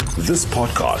This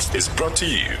podcast is brought to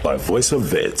you by Voice of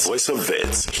Vets. Voice of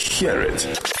Vets. Hear it.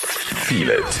 Feel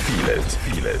it. Feel it.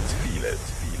 Feel it. Feel it.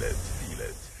 Feel it. Feel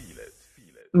it. Feel it.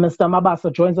 Feel it. Mr. Mabasa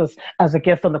joins us as a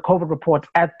guest on the COVID report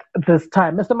at this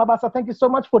time. Mr. Mabasa, thank you so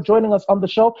much for joining us on the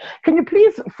show. Can you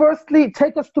please firstly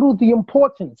take us through the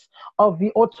importance of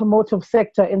the automotive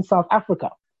sector in South Africa?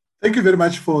 Thank you very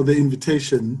much for the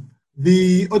invitation.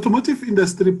 The automotive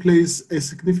industry plays a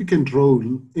significant role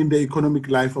in the economic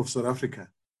life of South Africa.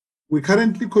 We're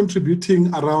currently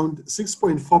contributing around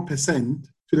 6.4%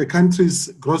 to the country's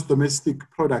gross domestic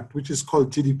product, which is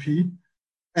called GDP.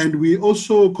 And we're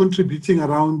also contributing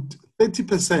around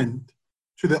 30%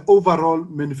 to the overall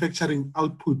manufacturing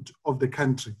output of the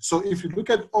country. So if you look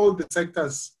at all the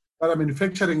sectors that are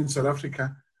manufacturing in South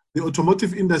Africa, the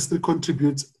automotive industry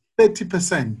contributes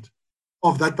 30%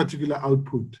 of that particular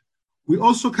output. We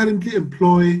also currently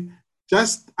employ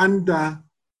just under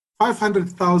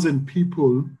 500,000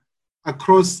 people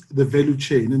across the value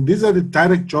chain. And these are the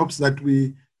direct jobs that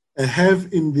we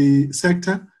have in the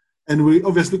sector. And we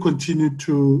obviously continue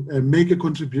to make a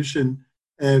contribution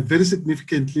very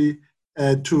significantly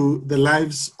to the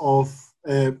lives of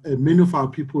many of our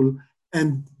people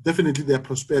and definitely their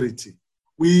prosperity.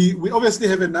 We obviously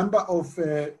have a number of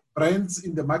brands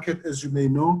in the market, as you may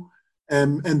know,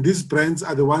 and these brands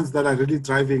are the ones that are really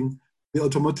driving the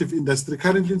automotive industry.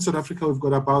 Currently in South Africa, we've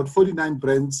got about 49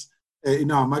 brands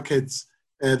in our markets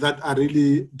that are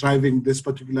really driving this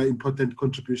particular important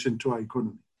contribution to our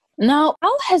economy. Now,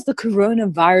 how has the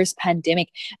coronavirus pandemic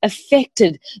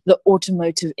affected the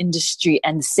automotive industry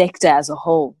and the sector as a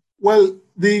whole? Well,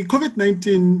 the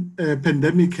COVID-19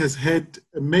 pandemic has had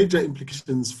major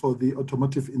implications for the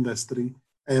automotive industry,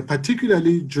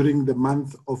 particularly during the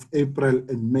month of April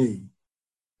and May.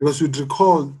 Because you'd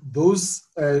recall those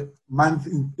months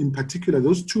in particular,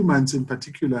 those 2 months in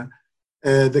particular,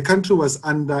 the country was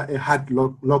under a hard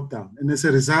lockdown. And as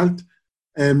a result,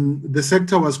 the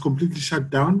sector was completely shut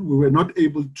down. We were not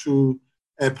able to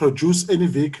produce any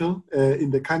vehicle in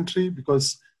the country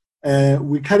because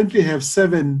we currently have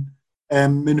 7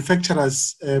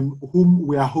 manufacturers whom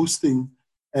we are hosting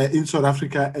in South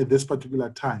Africa at this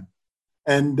particular time.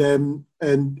 And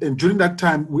during that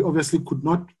time, we obviously could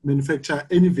not manufacture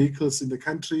any vehicles in the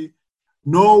country,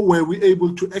 nor were we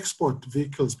able to export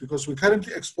vehicles because we're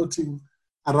currently exporting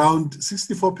around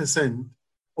 64%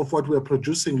 of what we're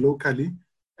producing locally.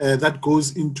 That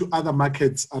goes into other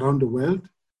markets around the world.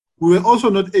 We were also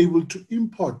not able to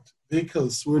import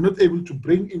vehicles. We were not able to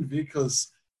bring in vehicles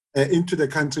into the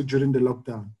country during the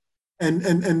lockdown.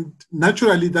 And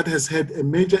naturally, that has had a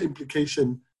major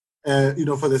implication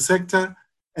for the sector.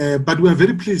 But we are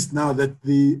very pleased now that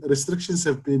the restrictions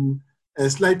have been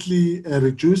slightly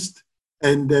reduced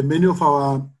and many of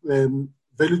our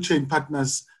value chain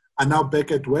partners are now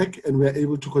back at work and we are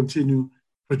able to continue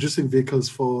producing vehicles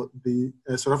for the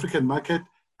South African market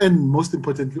and most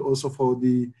importantly also for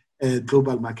the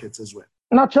global markets as well.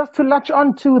 Now, just to latch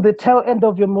on to the tail end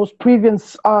of your most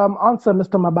previous answer,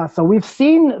 Mr. Mabasa, we've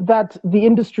seen that the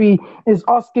industry is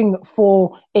asking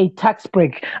for a tax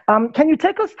break. Can you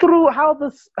take us through how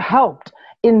this helped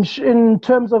in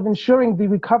terms of ensuring the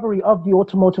recovery of the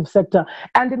automotive sector?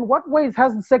 And in what ways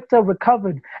has the sector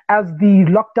recovered as the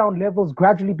lockdown levels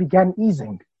gradually began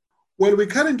easing? Well, we're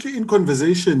currently in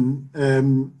conversation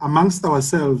amongst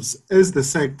ourselves as the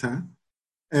sector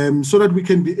so that we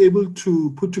can be able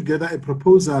to put together a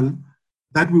proposal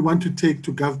that we want to take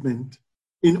to government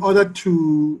in order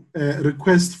to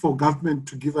request for government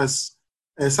to give us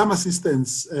some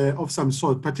assistance of some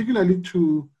sort, particularly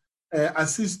to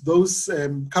assist those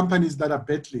companies that are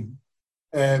battling,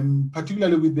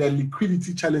 particularly with their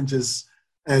liquidity challenges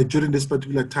during this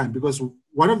particular time. Because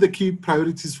one of the key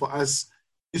priorities for us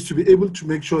is to be able to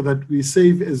make sure that we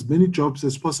save as many jobs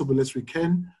as possible as we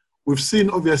can. We've seen,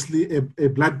 obviously, a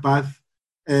bloodbath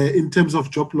in terms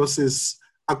of job losses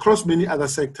across many other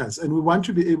sectors. And we want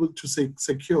to be able to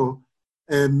secure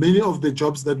many of the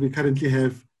jobs that we currently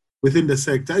have within the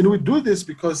sector. And we do this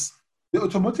because the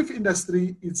automotive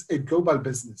industry is a global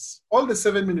business. All the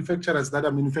 7 manufacturers that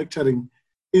are manufacturing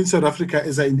in South Africa,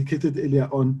 as I indicated earlier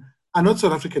on, are not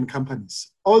South African companies.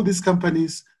 All these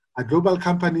companies are global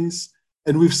companies.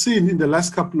 And we've seen in the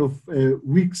last couple of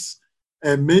weeks,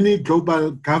 many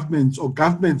global governments or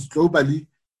governments globally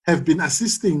have been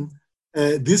assisting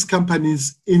these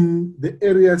companies in the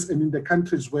areas and in the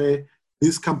countries where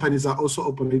these companies are also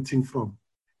operating from.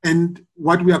 And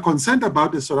what we are concerned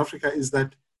about in South Africa is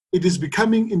that it is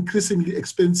becoming increasingly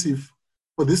expensive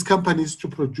for these companies to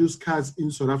produce cars in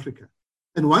South Africa.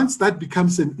 And once that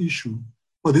becomes an issue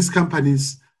for these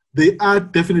companies, they are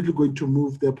definitely going to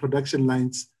move their production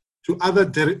lines to other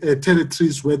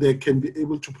territories where they can be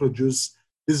able to produce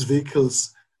these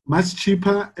vehicles much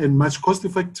cheaper and much cost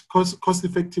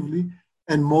effectively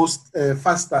and most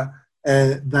faster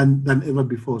than ever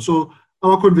before. So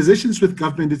our conversations with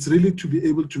government, it's really to be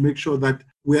able to make sure that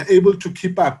we are able to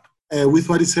keep up with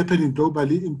what is happening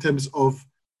globally in terms of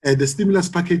the stimulus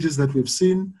packages that we've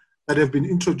seen that have been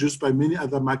introduced by many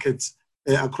other markets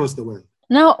across the world.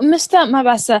 Now, Mr.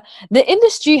 Mabasa, the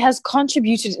industry has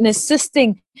contributed in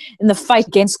assisting in the fight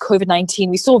against COVID-19.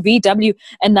 We saw VW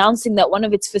announcing that one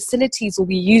of its facilities will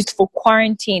be used for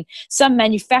quarantine. Some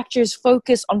manufacturers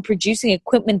focus on producing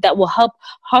equipment that will help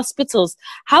hospitals.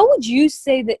 How would you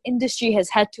say the industry has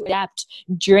had to adapt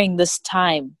during this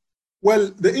time?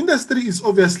 Well, the industry is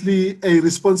obviously a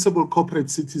responsible corporate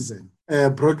citizen,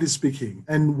 broadly speaking.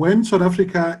 And when South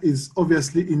Africa is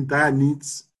obviously in dire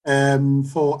needs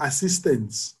for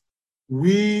assistance,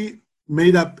 we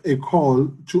made up a call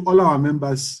to all our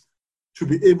members to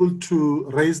be able to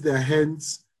raise their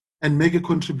hands and make a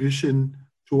contribution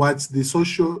towards the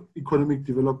socio-economic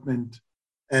development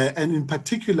and in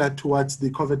particular towards the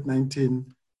COVID-19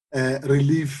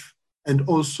 relief and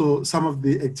also some of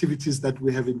the activities that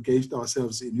we have engaged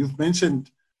ourselves in. You've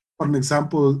mentioned, for an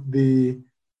example, the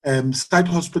site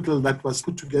hospital that was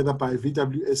put together by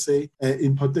VWSA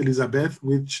in Port Elizabeth,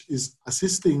 which is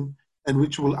assisting and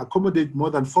which will accommodate more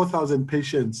than 4,000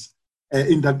 patients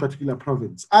in that particular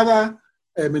province. Other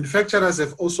manufacturers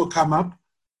have also come up.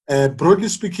 Broadly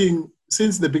speaking,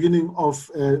 since the beginning of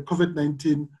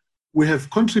COVID-19, we have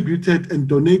contributed and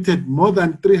donated more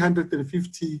than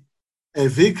 350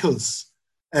 vehicles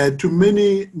to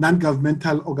many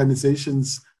non-governmental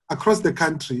organizations across the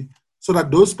country, so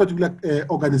that those particular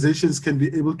organizations can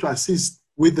be able to assist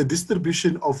with the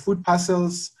distribution of food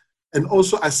parcels and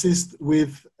also assist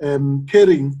with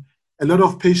caring a lot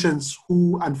of patients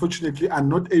who unfortunately are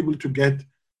not able to get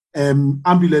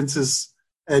ambulances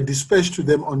dispatched to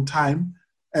them on time.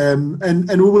 And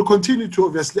we will continue to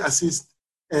obviously assist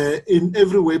in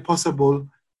every way possible.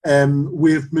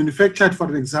 We've manufactured,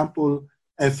 for example,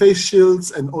 face shields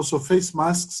and also face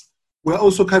masks. We're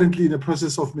also currently in the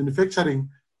process of manufacturing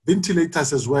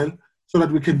ventilators as well, so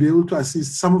that we can be able to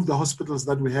assist some of the hospitals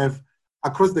that we have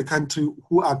across the country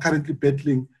who are currently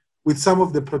battling with some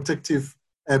of the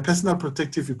personal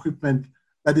protective equipment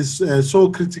that is so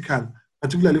critical,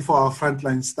 particularly for our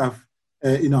frontline staff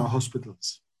in our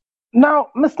hospitals. Now,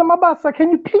 Mr. Mabasa, can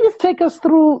you please take us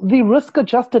through the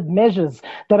risk-adjusted measures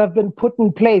that have been put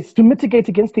in place to mitigate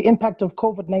against the impact of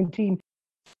COVID-19?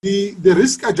 The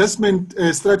risk adjustment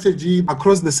strategy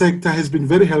across the sector has been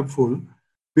very helpful,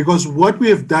 because what we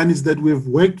have done is that we have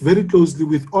worked very closely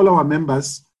with all our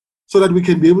members so that we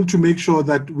can be able to make sure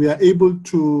that we are able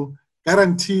to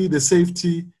guarantee the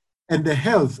safety and the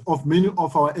health of many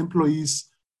of our employees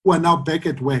who are now back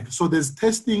at work. So there's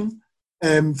testing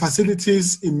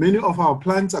facilities in many of our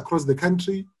plants across the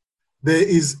country. There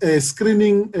is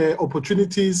screening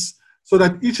opportunities so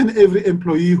that each and every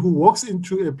employee who walks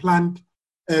into a plant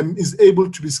is able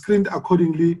to be screened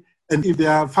accordingly. And if they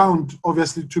are found,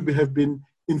 obviously, to have been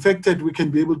infected, we can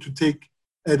be able to take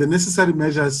the necessary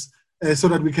measures so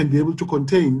that we can be able to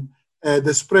contain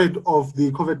the spread of the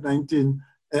COVID-19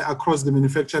 across the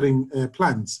manufacturing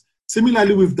plants.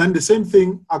 Similarly, we've done the same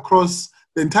thing across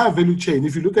the entire value chain.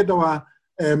 If you look at our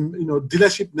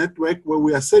dealership network where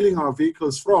we are selling our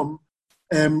vehicles from,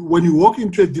 when you walk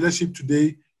into a dealership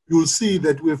today, you'll see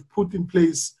that we have put in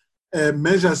place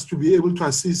measures to be able to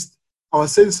assist our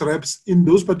sales reps in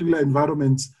those particular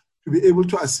environments to be able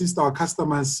to assist our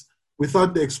customers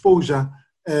without the exposure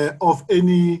of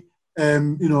any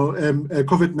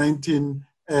COVID-19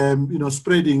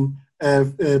 spreading,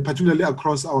 particularly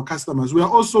across our customers. We are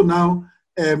also now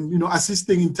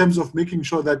assisting in terms of making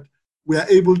sure that we are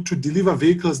able to deliver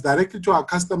vehicles directly to our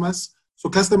customers, so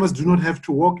customers do not have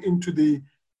to walk into the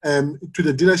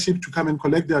dealership to come and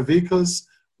collect their vehicles.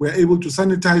 We're able to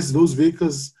sanitize those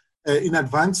vehicles in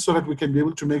advance so that we can be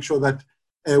able to make sure that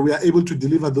we are able to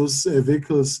deliver those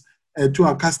vehicles to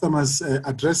our customers'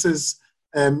 addresses.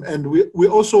 And we're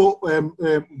also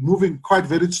moving quite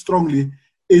very strongly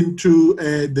into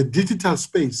the digital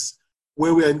space,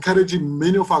 where we are encouraging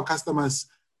many of our customers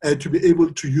to be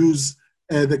able to use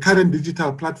the current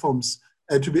digital platforms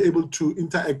to be able to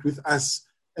interact with us,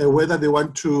 whether they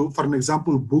want to, for an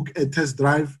example, book a test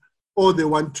drive, or they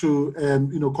want to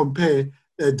compare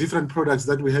different products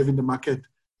that we have in the market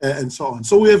and so on.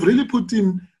 So we have really put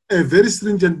in very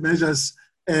stringent measures,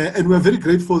 and we're very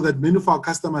grateful that many of our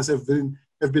customers have been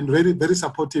very, very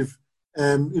supportive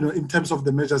in terms of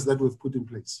the measures that we've put in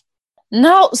place.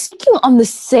 Now, speaking on the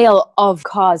sale of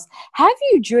cars, have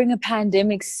you during a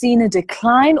pandemic seen a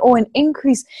decline or an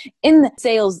increase in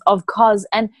sales of cars?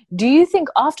 And do you think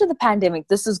after the pandemic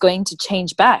this is going to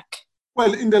change back?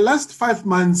 Well, in the last 5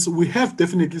 months, we have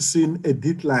definitely seen a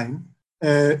decline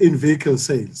in vehicle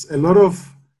sales. A lot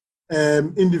of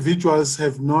individuals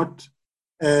have not,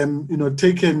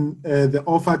 taken the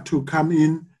offer to come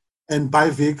in and buy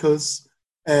vehicles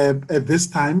at this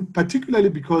time, particularly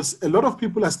because a lot of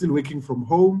people are still working from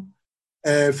home.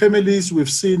 Families, we've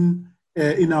seen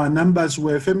in our numbers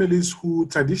where families who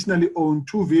traditionally own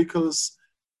two vehicles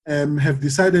have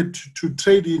decided to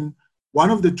trade in one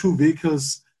of the two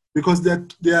vehicles because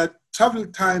their travel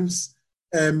times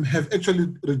have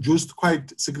actually reduced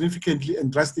quite significantly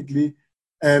and drastically.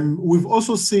 We've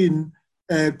also seen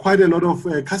quite a lot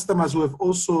of customers who have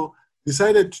also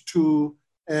decided to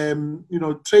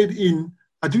trade in,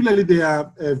 particularly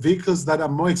their vehicles that are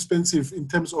more expensive in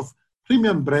terms of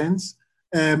premium brands,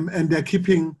 and they're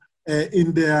keeping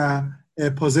in their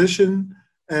possession,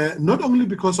 not only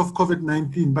because of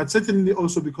COVID-19, but certainly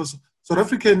also because South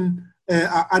African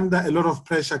are under a lot of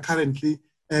pressure currently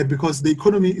because the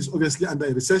economy is obviously under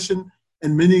a recession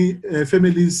and many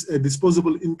families'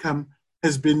 disposable income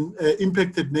has been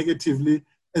impacted negatively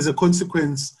as a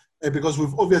consequence because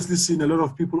we've obviously seen a lot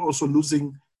of people also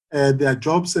losing their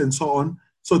jobs and so on.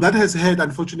 So that has had,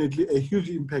 unfortunately, a huge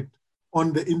impact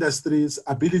on the industry's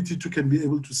ability to be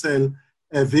able to sell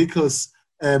vehicles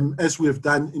as we have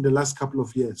done in the last couple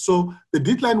of years. So the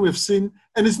decline we've seen,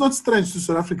 and it's not strange to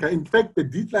South Africa. In fact, the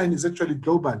decline is actually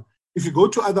global. If you go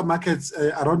to other markets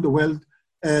around the world,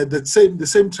 the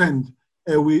same trend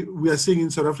we are seeing in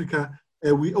South Africa,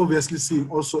 we obviously see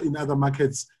also in other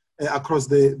markets across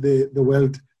the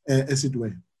world, as it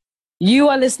were. You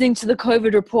are listening to the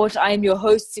COVID Report. I am your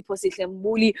host, Siposihle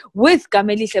Muli, with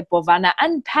Gamelihle Bovana,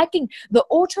 unpacking the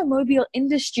automobile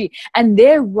industry and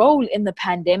their role in the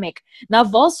pandemic. Now,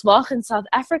 Volkswagen South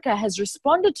Africa has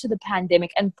responded to the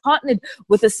pandemic and partnered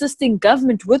with assisting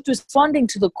government with responding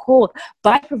to the call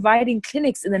by providing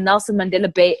clinics in the Nelson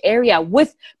Mandela Bay area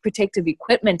with protective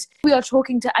equipment. We are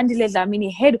talking to Andile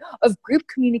Dlamini, head of group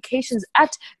communications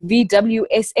at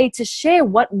VWSA, to share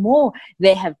what more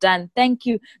they have done. Thank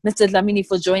you, Mr. Dlamini,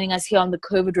 for joining us here on the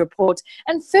COVID Report.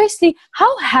 And firstly,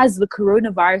 how has the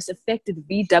coronavirus affected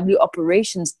VW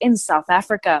operations in South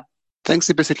Africa? Thanks,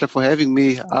 Siposihle, for having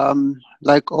me.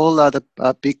 Like all other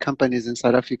big companies in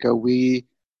South Africa, we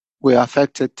were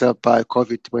affected by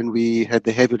COVID when we had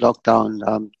the heavy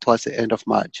lockdown towards the end of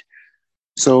March.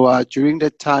 So during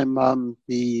that time,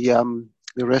 the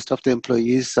rest of the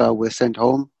employees were sent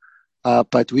home,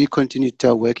 but we continued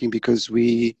working because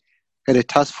we had a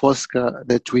task force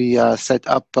that we set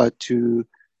up to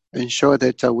ensure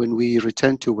that when we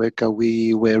returned to work,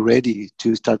 we were ready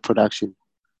to start production.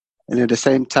 And at the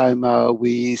same time,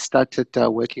 we started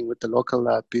working with the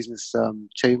local business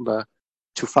chamber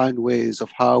to find ways of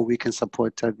how we can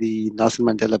support the Nelson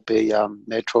Mandela Bay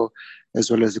Metro as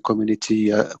well as the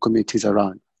communities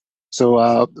around.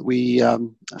 So we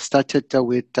started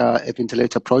with a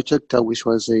ventilator project, which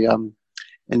was a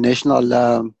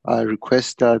national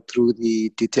request through the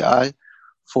DTI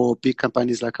for big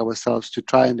companies like ourselves to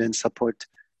try and then support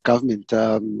government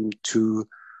to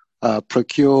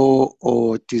procure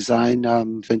or design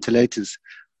ventilators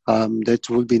that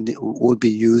will be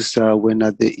used when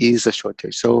there is a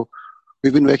shortage. So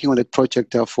we've been working on that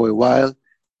project for a while,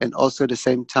 and also at the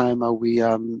same time we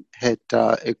had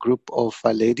a group of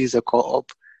ladies, a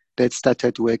co-op, that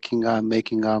started working,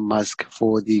 making masks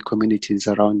for the communities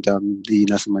around the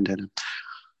Nelson Mandela.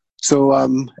 So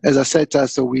as I said,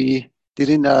 so we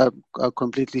didn't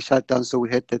completely shut down, so we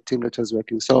had the team that was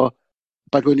working. So,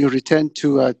 but when you returned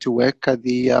to work,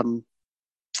 the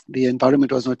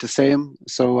environment was not the same.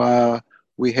 So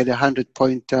we had a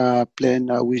 100-point plan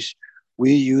which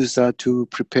we used to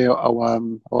prepare our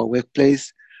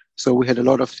workplace. So we had a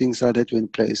lot of things that were in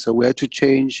place. So we had to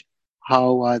change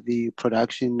how the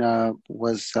production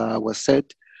was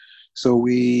set. So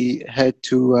we had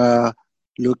to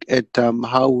look at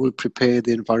how we'll prepare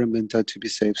the environment to be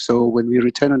safe. So when we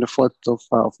returned on the 4th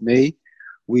of May,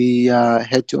 we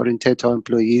had to orientate our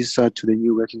employees to the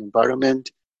new working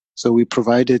environment. So we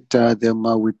provided them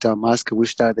with a mask,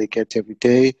 which they get every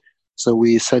day. So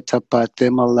we set up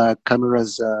thermal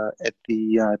cameras at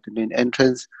the main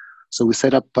entrance. So we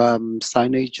set up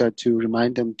signage to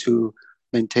remind them to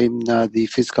maintain the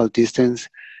physical distance.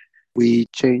 We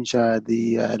changed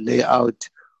the layout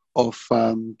of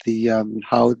how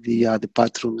the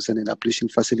bathrooms and ablution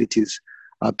facilities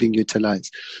are being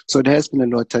utilized. So there has been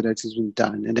a lot that has been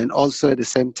done. And then also at the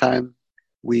same time,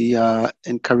 we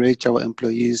encourage our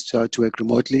employees to work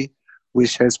remotely.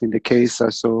 which has been the case.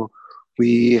 So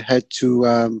we had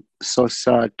to source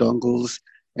dongles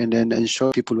and then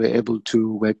ensure people were able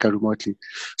to work remotely.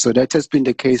 So that has been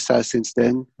the case since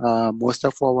then. Most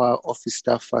of our office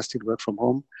staff still work from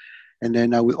home. And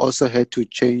then we also had to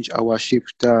change our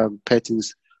shift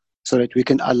patterns so that we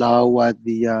can allow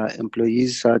the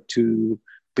employees to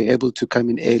be able to come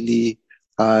in early,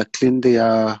 clean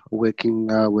their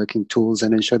working tools,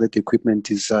 and ensure that the equipment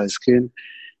is clean.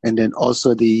 And then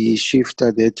also the shift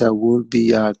that will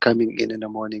be coming in the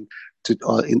morning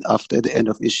after the end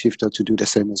of each shift to do the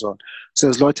same as well. So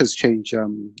a lot has changed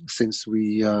since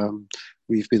we've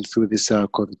been through this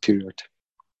COVID period.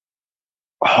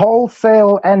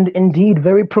 Wholesale and indeed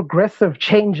very progressive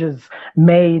changes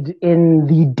made in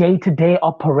the day-to-day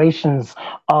operations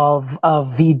of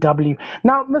VW.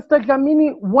 Now, Mr.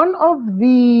 Dlamini, one of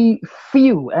the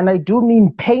few, and I do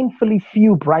mean painfully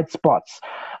few, bright spots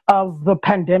of the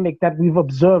pandemic that we've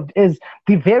observed is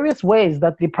the various ways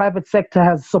that the private sector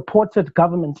has supported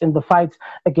government in the fight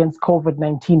against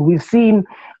COVID-19. We've seen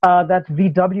that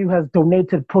VW has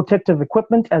donated protective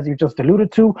equipment, as you just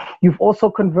alluded to. You've also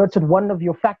converted one of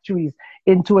your factories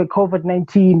into a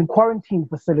COVID-19 quarantine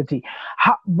facility.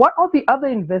 What are the other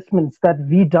investments that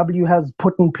VW has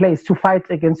put in place to fight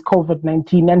against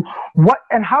COVID-19,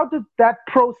 and how did that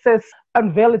process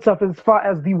unveil itself as far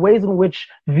as the ways in which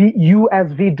you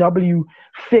as VW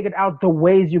figured out the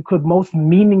ways you could most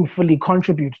meaningfully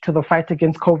contribute to the fight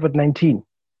against COVID-19?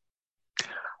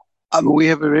 We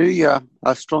have a very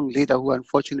strong leader who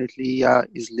unfortunately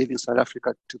is leaving South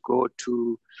Africa to go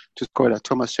to Skoda,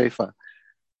 Thomas Schaefer.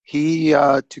 He,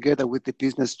 together with the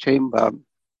business chamber,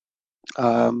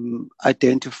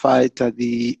 identified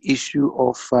the issue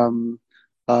of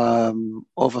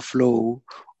overflow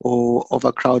or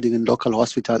overcrowding in local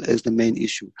hospital as the main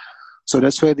issue. So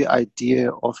that's where the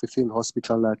idea of a field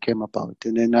hospital came about.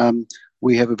 And then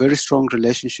we have a very strong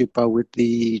relationship with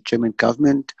the German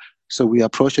government. So we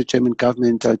approached the German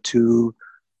government to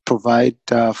provide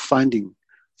funding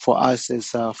for us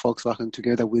as Volkswagen,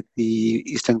 together with the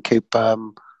Eastern Cape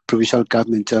provincial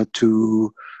government,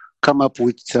 to come up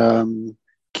with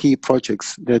key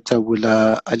projects that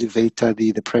will alleviate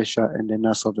the pressure and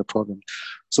then solve the problem.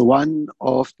 So one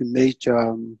of the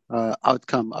major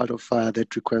outcome out of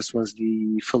that request was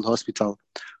the field hospital,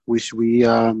 which we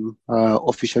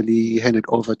officially handed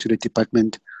over to the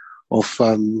Department of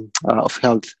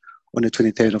Health on the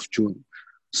 23rd of June.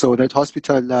 So that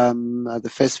hospital, the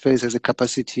first phase has a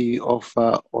capacity of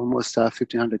almost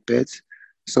 1,500 beds.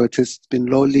 So it has been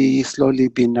slowly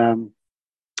been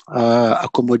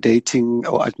accommodating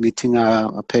or admitting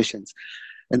patients.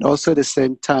 And also at the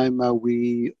same time,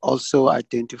 we also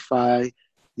identify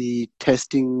the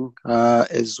testing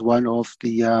as one of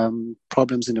the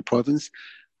problems in the province.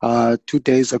 2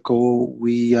 days ago,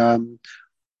 we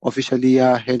officially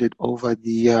handed over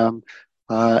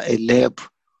a lab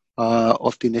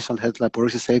of the National Health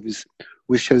Laboratory Service,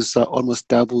 which has almost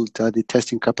doubled the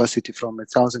testing capacity from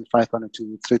 1,500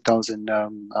 to 3,000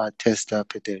 tests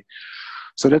per day.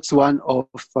 So that's one of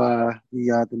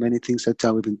the many things that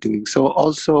we've been doing. So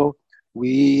also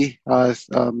we have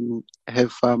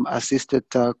assisted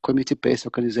community-based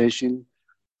organization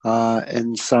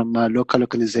and some local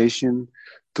organization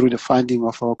through the funding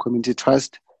of our community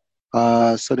trust,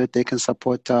 so that they can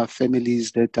support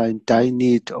families that are in dire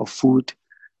need of food,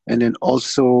 and then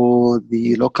also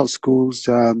the local schools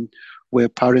where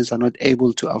parents are not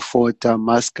able to afford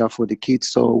masks for the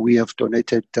kids. So we have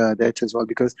donated that as well,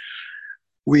 because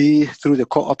we, through the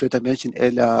co-op that I mentioned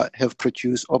earlier, have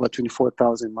produced over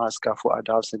 24,000 masks for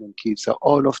adults and kids. So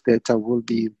all of that will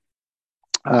be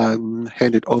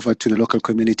handed over to the local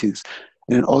communities.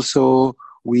 And also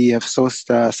we have sourced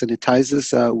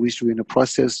sanitizers, which we're in the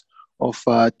process of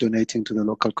donating to the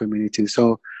local community.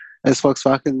 So as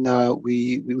Volkswagen,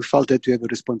 we felt that we have a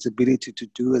responsibility to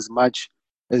do as much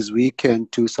as we can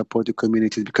to support the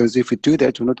community, because if we do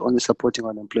that, we're not only supporting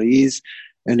our employees,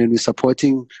 and then we're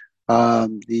supporting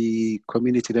the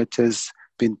community that has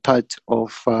been part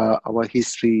of our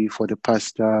history for the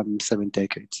past 7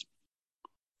 decades.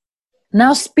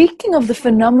 Now, speaking of the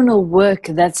phenomenal work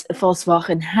that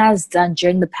Volkswagen has done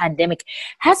during the pandemic,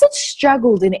 has it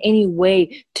struggled in any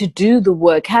way to do the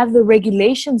work? Have the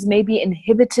regulations maybe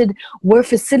inhibited? Were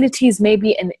facilities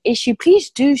maybe an issue? Please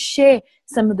do share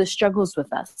some of the struggles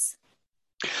with us.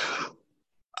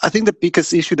 I think the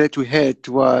biggest issue that we had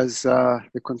was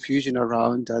the confusion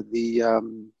around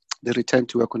the return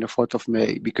to work on the 4th of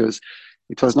May, because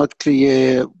it was not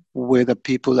clear whether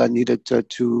people are needed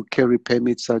to carry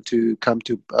permits to come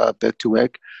back to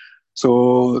work.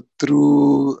 So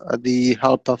through the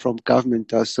help from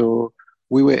government, so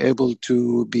we were able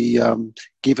to be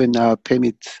given a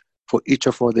permit for each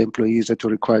of all the employees that were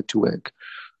required to work.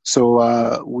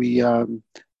 So we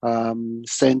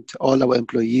sent all our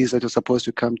employees that were supposed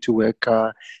to come to work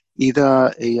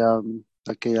either an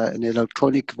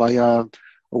electronic via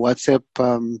WhatsApp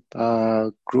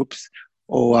groups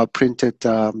or printed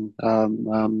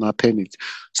permits.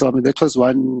 So I mean that was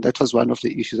one of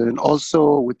the issues, and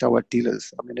also with our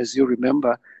dealers. I mean, as you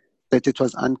remember, that it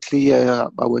was unclear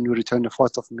when we returned the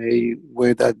 4th of May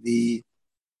whether the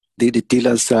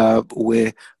dealers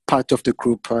were part of the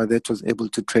group that was able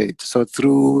to trade. So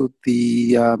through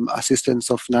the assistance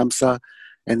of NAMSA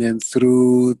and then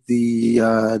through the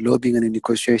lobbying and the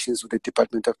negotiations with the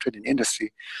Department of Trade and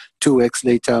Industry, 2 weeks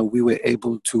later, we were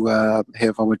able to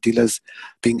have our dealers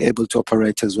being able to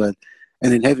operate as well.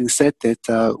 And then having said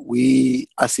that, we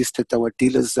assisted our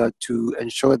dealers to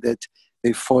ensure that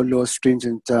they follow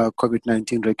stringent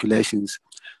COVID-19 regulations.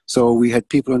 So we had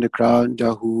people on the ground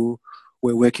who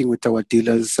were working with our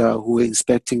dealers, who were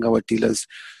inspecting our dealers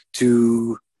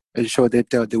to ensure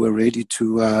that they were ready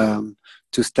to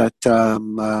start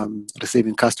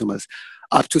receiving customers.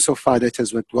 Up to so far, that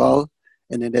has worked well,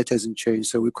 and then that hasn't changed.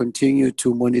 So we continue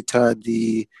to monitor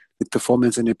the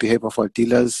performance and the behavior of our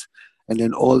dealers, and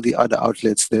then all the other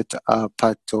outlets that are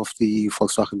part of the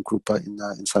Volkswagen Group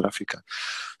in South Africa.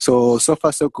 So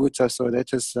far so good. So that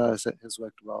has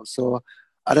worked well. So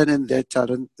other than that,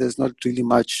 there's not really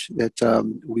much that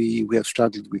we have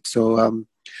struggled with. So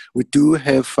we do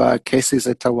have cases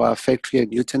at our factory at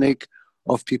Newtonek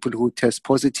of people who test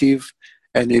positive,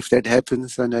 and if that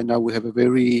happens, and then we have a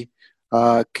very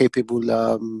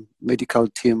capable medical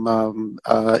team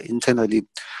internally,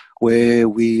 where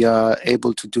we are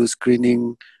able to do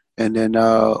screening, and then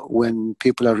when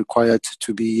people are required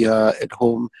to be at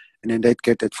home, and then they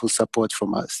get that full support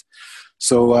from us.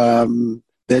 So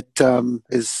that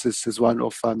is one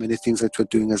of many things that we're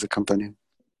doing as a company.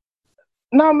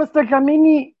 Now, Mr.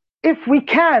 Dlamini, if we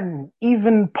can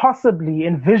even possibly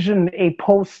envision a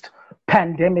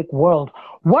post-pandemic world,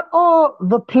 what are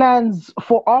the plans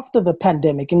for after the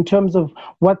pandemic in terms of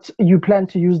what you plan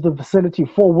to use the facility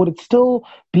for? Would it still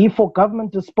be for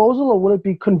government disposal, or will it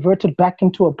be converted back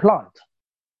into a plant?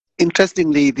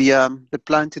 Interestingly, the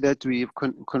plant that we've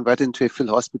converted into a field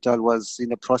hospital was in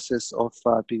the process of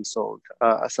being sold.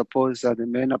 I suppose the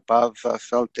men above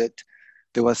felt that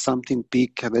there was something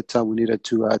big that we needed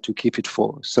to keep it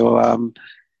for. So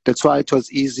that's why it was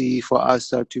easy for us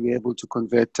to be able to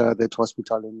convert that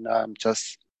hospital in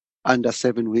just under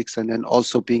 7 weeks, and then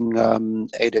also being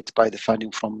aided by the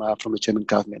funding from the German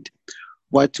government.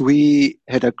 What we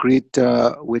had agreed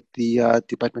with the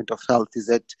Department of Health is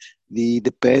that the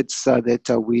beds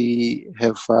that we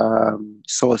have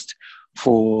sourced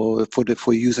for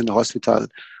use in the hospital,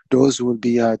 those will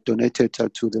be donated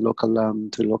to the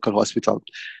local hospital.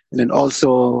 And then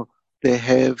also there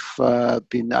have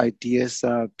been ideas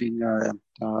being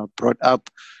brought up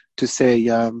to say,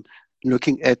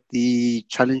 looking at the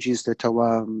challenges that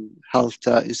our health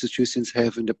institutions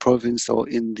have in the province or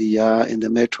in the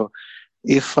metro,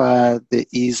 if there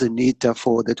is a need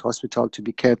for that hospital to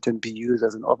be kept and be used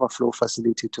as an overflow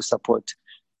facility to support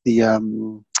the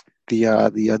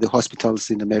hospitals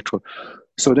in the metro.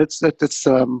 So that's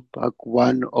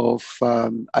one of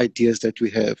ideas that we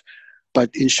have.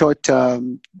 But in short,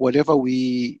 whatever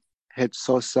we had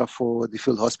sourced for the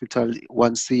field hospital,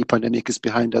 once the pandemic is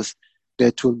behind us,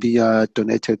 that will be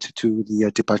donated to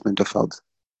the Department of Health.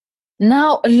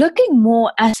 Now, looking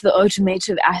more at the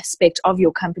automotive aspect of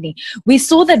your company, we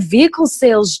saw that vehicle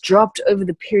sales dropped over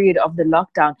the period of the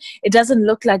lockdown. It doesn't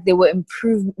look like there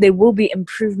will be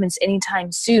improvements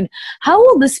anytime soon. How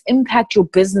will this impact your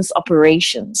business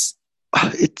operations?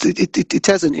 It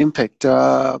has an impact,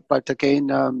 but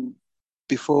again,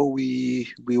 before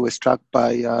we were struck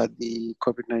by the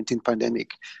COVID-19 pandemic,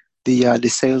 the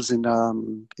sales in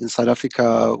South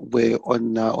Africa were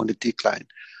on the decline.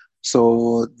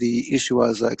 So the issue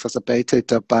was exacerbated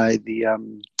by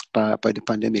the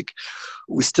pandemic.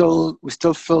 We still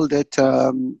feel that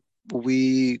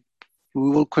we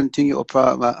will continue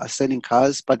selling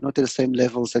cars, but not at the same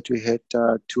levels that we had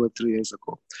 2 or 3 years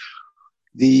ago.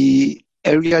 The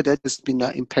area that has been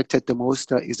impacted the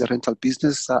most is the rental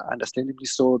business, understandably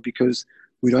so, because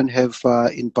we don't have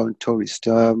inbound tourists.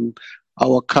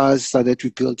 Our cars that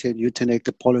we built in Newtonek,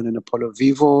 the Polo and the Polo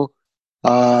Vivo,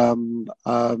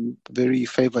 very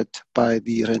favored by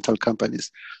the rental companies.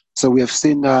 So we have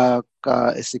seen a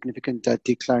significant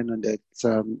decline on that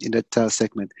in that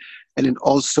segment. And then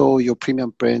also your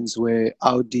premium brands where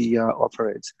Audi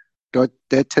operates.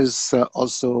 That has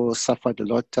also suffered a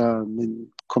lot.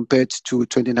 Compared to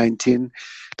 2019,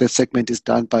 the segment is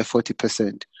down by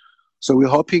 40%. So we're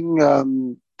hoping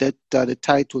that the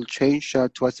tide will change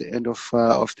towards the end of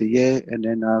the year, and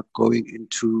then going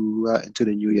into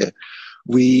the new year.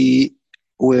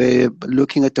 We're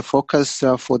looking at the forecast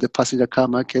for the passenger car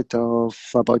market of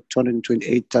about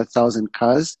 228,000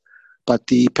 cars. But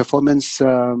the performance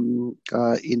of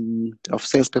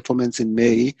sales performance in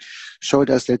May showed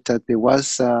us that there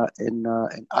was an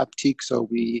uptick. So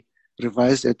we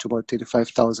revised it to about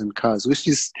 35,000 cars, which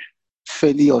is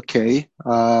fairly okay,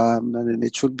 and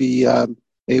it should be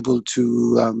able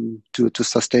to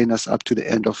sustain us up to the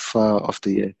end of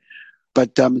the year.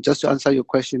 But just to answer your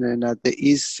question, and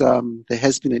there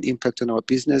has been an impact on our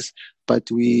business,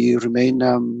 but we remain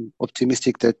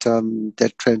optimistic that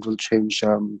that trend will change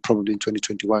probably in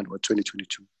 2021 or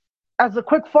 2022. As a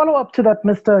quick follow-up to that,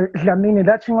 Mr. Dlamini,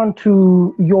 latching on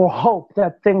to your hope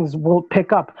that things will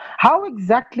pick up, how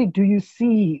exactly do you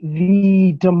see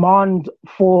the demand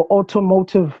for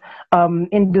automotive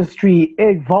industry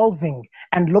evolving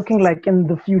and looking like in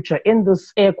the future, in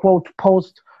this air quote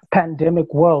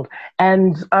post-pandemic world?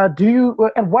 And what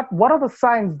are the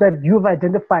signs that you've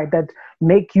identified that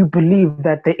make you believe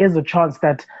that there is a chance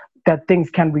that things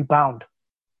can rebound?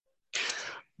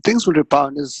 Things will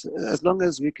rebound as long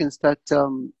as we can start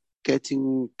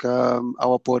getting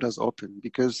our borders open,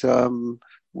 because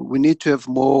we need to have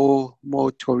more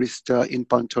inbound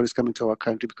tourists coming to our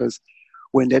country, because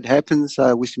when that happens,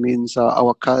 which means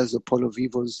our cars, the Polo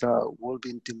Vivos, will be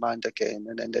in demand again,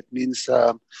 and that means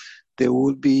there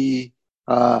will be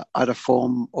other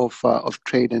form of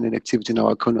trade and activity in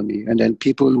our economy, and then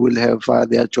people will have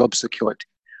their jobs secured,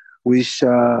 which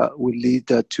will lead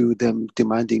to them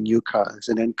demanding new cars,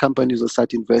 and then companies will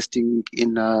start investing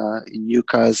in new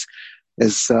cars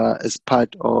as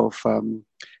part of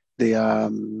their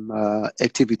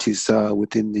activities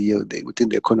within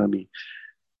the economy.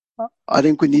 I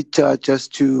think we need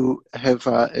just to have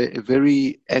a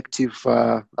very active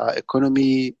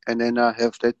economy, and then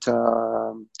have that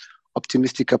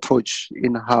optimistic approach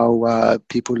in how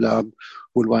people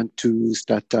will want to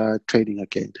start trading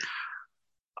again.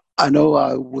 I know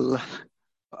I will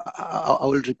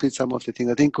repeat some of the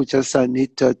things. I think we just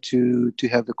need to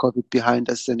have the COVID behind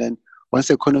us, and then once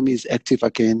the economy is active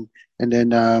again, and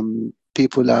then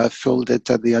people feel that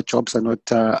their jobs are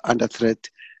not under threat,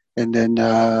 and then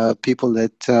people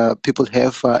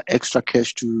have extra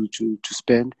cash to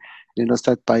spend,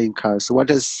 start buying cars. So what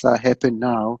has happened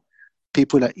now?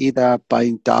 People are either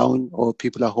buying down or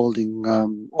people are holding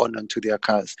on to their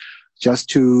cars, just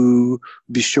to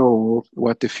be sure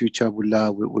what the future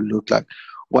will look like.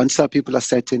 Once people are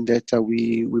certain that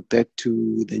we're back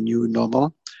to the new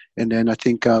normal, and then I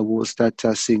think we'll start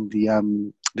seeing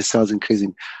the sales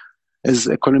increasing. As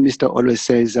economists always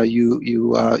says,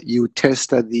 you test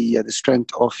the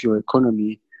strength of your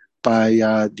economy by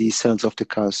the sales of the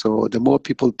cars. So the more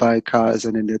people buy cars,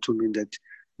 and then that will mean that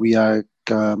we are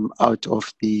out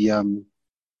of the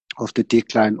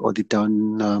decline or the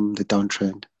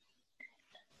downtrend.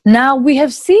 Now, we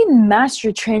have seen mass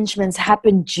retrenchments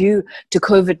happen due to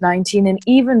COVID-19 and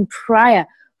even prior.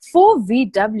 For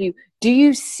VW, do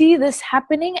you see this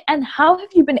happening, and how have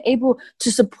you been able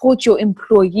to support your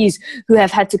employees who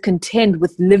have had to contend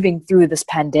with living through this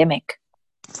pandemic?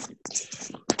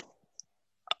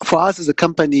 For us as a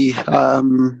company,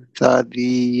 the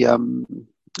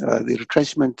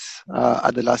retrenchments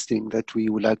are the last thing that we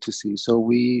would like to see. So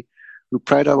we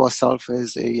pride ourselves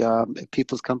as a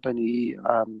people's company.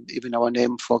 Even our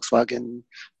name, Volkswagen,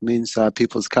 means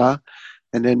people's car.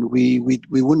 And then we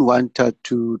wouldn't want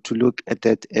to look at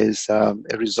that as a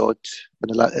result,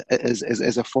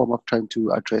 as a form of trying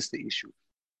to address the issue.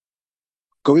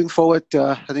 Going forward,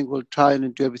 I think we'll try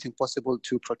and do everything possible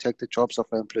to protect the jobs of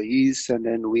our employees. And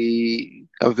then we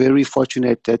are very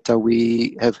fortunate that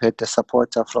we have had the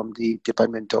support from the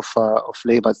Department of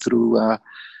Labor through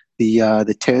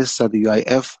the TES, the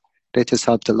UIF. That has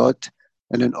helped a lot.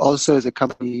 And then also as a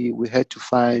company, we had to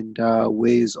find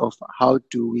ways of how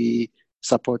do we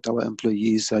support our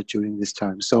employees during this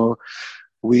time. So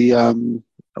we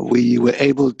were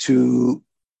able to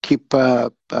keep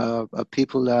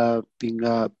people being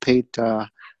paid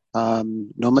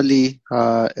normally,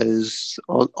 is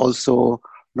also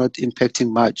not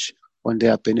impacting much on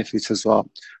their benefits as well.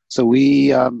 So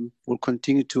we will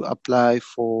continue to apply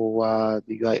for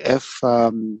the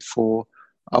UIF for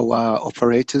our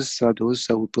operators, those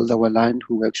who build our line,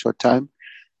 who work short time,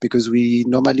 because we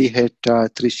normally had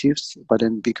 3 shifts, but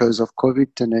then because of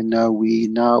COVID, and then we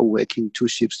now working 2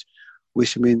 shifts,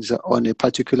 which means on a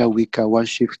particular week, one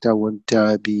shift won't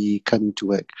be coming to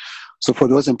work. So for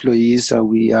those employees,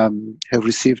 we have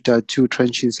received 2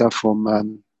 tranches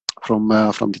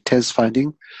from the TES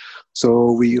funding.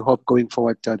 So we hope going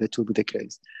forward that will be the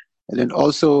case. And then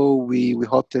also we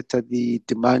hope that the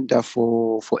demand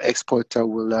for export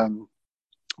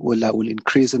will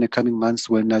increase in the coming months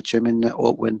when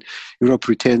when Europe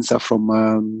returns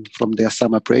from their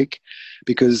summer break,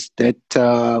 because that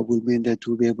will mean that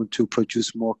we'll be able to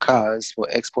produce more cars for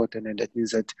export, and then that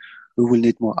means that we will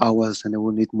need more hours and we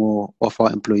will need more of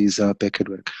our employees back at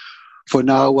work. For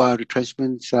now,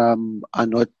 retrenchments are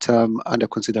not under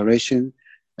consideration,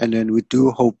 and then we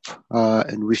do hope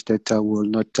and wish that we'll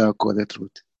not go that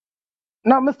route.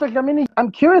 Now, Mr. Dlamini,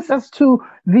 I'm curious as to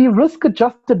the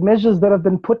risk-adjusted measures that have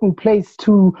been put in place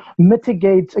to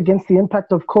mitigate against the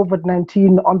impact of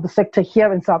COVID-19 on the sector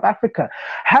here in South Africa.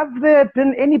 Have there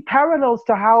been any parallels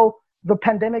to how the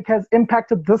pandemic has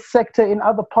impacted this sector in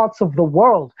other parts of the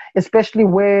world, especially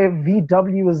where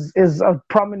VW is a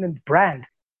prominent brand?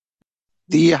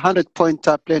 The 100-point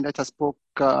plan that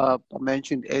I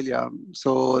mentioned earlier,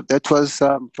 so that was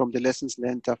from the lessons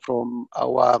learned from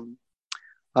our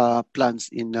plants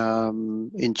in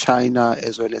China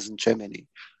as well as in Germany.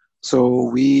 So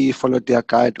we followed their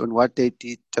guide on what they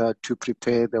did to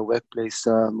prepare the workplace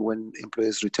when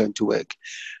employees return to work.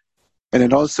 And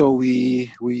then also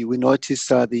we noticed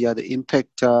the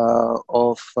impact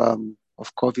of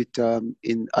COVID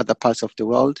in other parts of the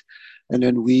world, and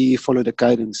then we follow the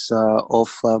guidance of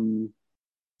the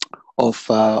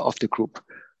group.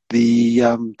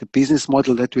 The business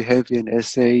model that we have in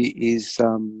SA is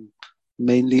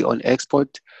mainly on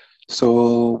export.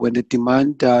 So when the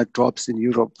demand drops in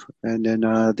Europe, and then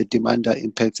the demand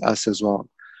impacts us as well.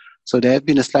 So there have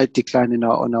been a slight decline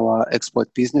on our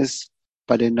export business,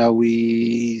 but then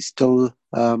we still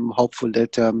hopeful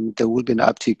that there will be an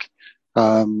uptick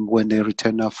when they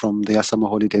return from their summer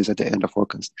holidays at the end of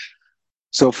August.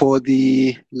 So for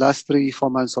the last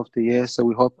 3-4 months of the year, so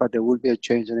we hope that there will be a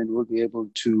change, and then we'll be able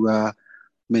to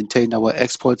maintain our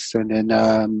exports and then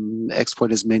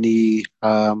export as many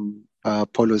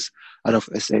polos out of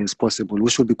SA as possible,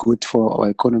 which will be good for our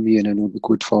economy and then will be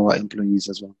good for our employees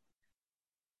as well.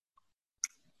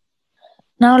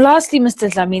 Now, lastly, Mr.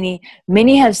 Dlamini,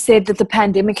 many have said that the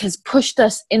pandemic has pushed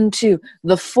us into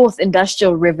the 4th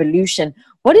industrial revolution.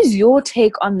 What is your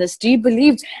take on this? Do you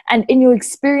believe, and in your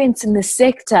experience in the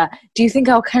sector, do you think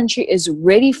our country is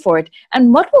ready for it?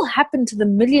 And what will happen to the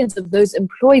millions of those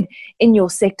employed in your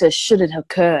sector should it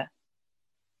occur?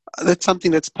 That's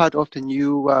something that's part of the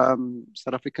new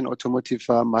South African automotive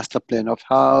master plan of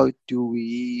how do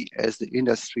we, as the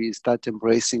industry, start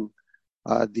embracing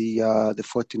the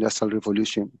 4th industrial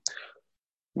revolution.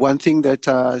 One thing that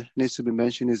needs to be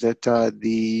mentioned is that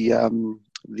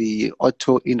the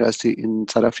auto industry in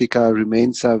South Africa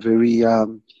remains very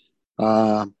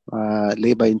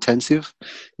labor intensive,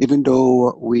 even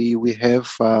though we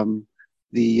have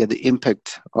the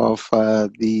impact of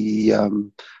the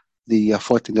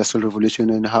 4th industrial revolution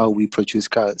and how we produce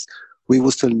cars. We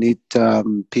will still need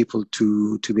people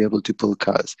to be able to build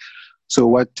cars. So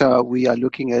what we are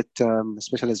looking at,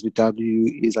 especially as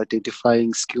VW, is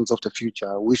identifying skills of the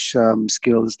future, which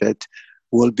skills that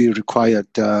will be required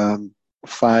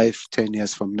 5-10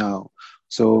 years from now.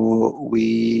 So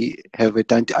we have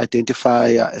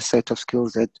identified a set of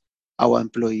skills that our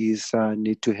employees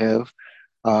need to have.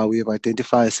 We have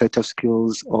identified a set of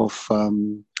skills of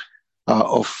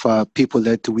people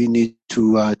that we need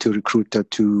to recruit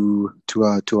to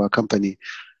our company.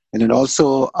 And then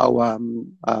also our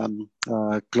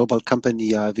global company,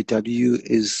 VW,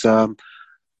 is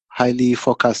highly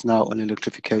focused now on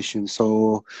electrification.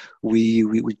 So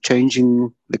we're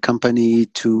changing the company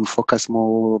to focus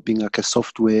more being like a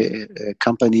software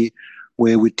company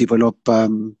where we develop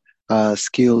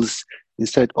skills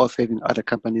instead of having other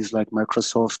companies like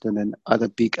Microsoft and then other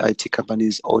big IT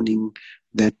companies owning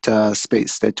that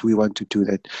space, that we want to do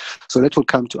that. So that will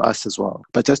come to us as well.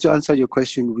 But just to answer your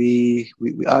question, we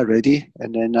are ready.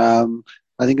 And then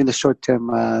I think in the short term,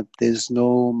 there's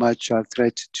no much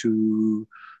threat to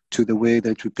the way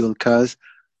that we build cars.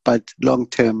 But long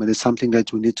term, it is something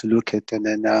that we need to look at. And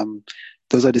then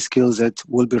those are the skills that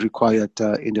will be required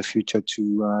in the future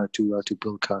to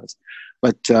build cars.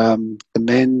 But the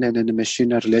man and then the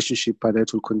machine relationship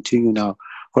that will continue now.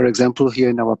 For example, here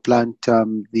in our plant,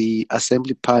 the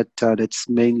assembly part that's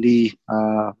mainly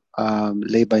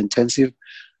labor intensive,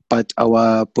 but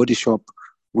our body shop,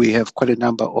 we have quite a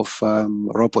number of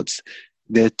robots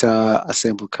that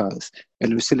assemble cars.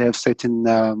 And we still have certain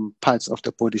parts of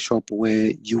the body shop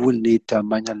where you will need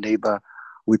manual labor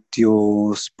with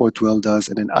your sport welders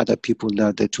and then other people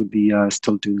that will be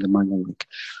still doing the manual work.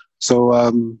 So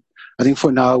I think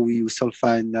for now we will still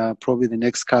find probably the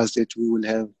next cars that we will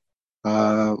have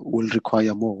will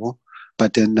require more.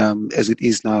 But then as it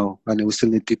is now, and we still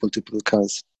need people to build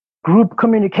cars. Group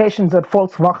Communications at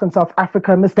Volkswagen South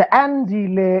Africa, Mr.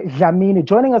 Andile Dlamini,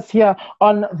 joining us here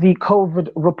on the COVID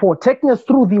report, taking us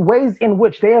through the ways in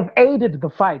which they have aided the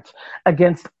fight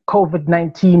against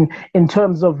COVID-19 in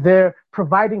terms of their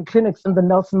providing clinics in the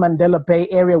Nelson Mandela Bay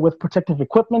area with protective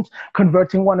equipment,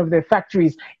 converting one of their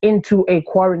factories into a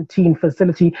quarantine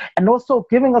facility, and also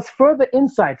giving us further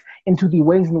insights into the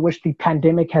ways in which the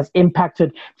pandemic has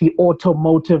impacted the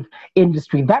automotive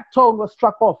industry. That tone was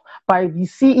struck off by the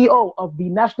CEO of the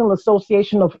National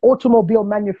Association of Automobile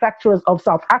Manufacturers of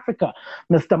South Africa,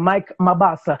 Mr. Mike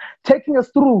Mabasa, taking us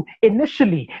through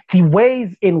initially the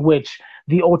ways in which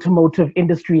the automotive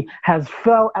industry has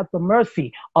fell at the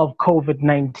mercy of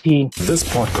COVID-19. This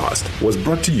podcast was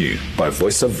brought to you by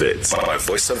Voice of Wits.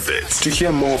 To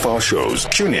hear more of our shows,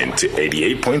 tune in to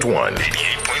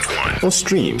 88.1 or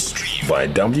stream via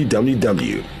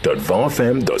www.vfm.co.za.